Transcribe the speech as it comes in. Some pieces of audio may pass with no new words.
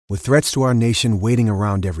With threats to our nation waiting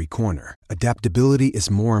around every corner, adaptability is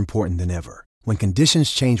more important than ever. When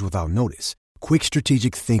conditions change without notice, quick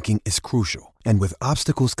strategic thinking is crucial. And with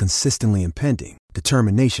obstacles consistently impending,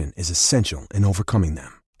 determination is essential in overcoming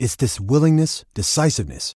them. It's this willingness,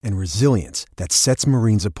 decisiveness, and resilience that sets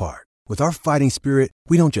Marines apart. With our fighting spirit,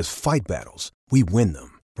 we don't just fight battles, we win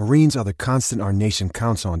them. Marines are the constant our nation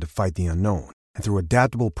counts on to fight the unknown. And through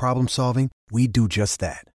adaptable problem solving, we do just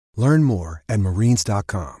that. Learn more at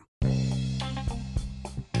marines.com.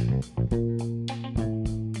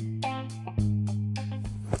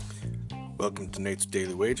 Welcome to Nate's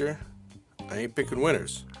Daily Wager. I ain't picking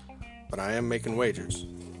winners, but I am making wagers.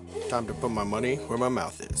 Time to put my money where my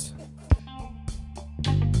mouth is.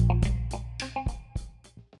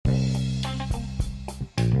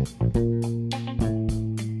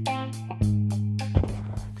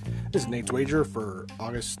 This is Nate's Wager for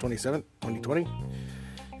August 27th, 2020.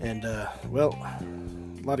 And, a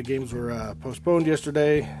lot of games were postponed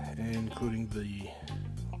yesterday, including the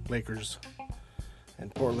Lakers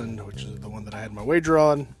and Portland, which is the one that I had my wager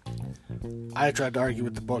on. I tried to argue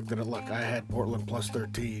with the book that, look, I had Portland plus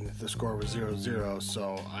 13. The score was 0-0,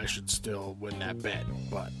 so I should still win that bet.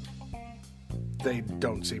 But they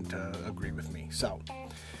don't seem to agree with me. So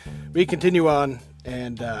we continue on,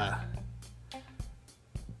 and I'm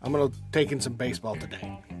going to take in some baseball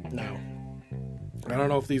today. Now, I don't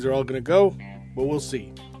know if these are all going to go, but we'll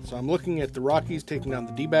see. So I'm looking at the Rockies taking down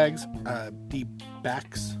the D-backs.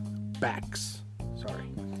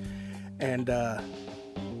 And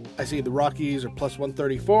I see the Rockies are plus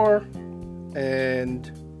 134.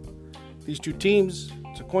 And these two teams,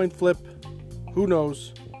 it's a coin flip. Who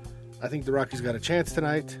knows? I think the Rockies got a chance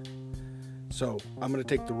tonight. So I'm going to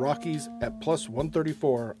take the Rockies at plus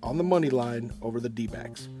 134 on the money line over the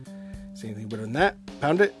D-backs. See anything better than that?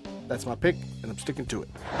 Pound it. That's my pick, and I'm sticking to it.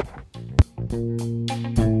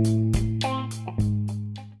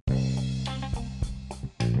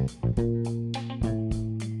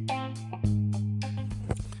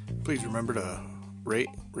 Please remember to rate,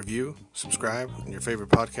 review, subscribe in your favorite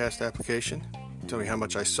podcast application. Tell me how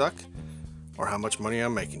much I suck or how much money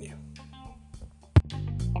I'm making you.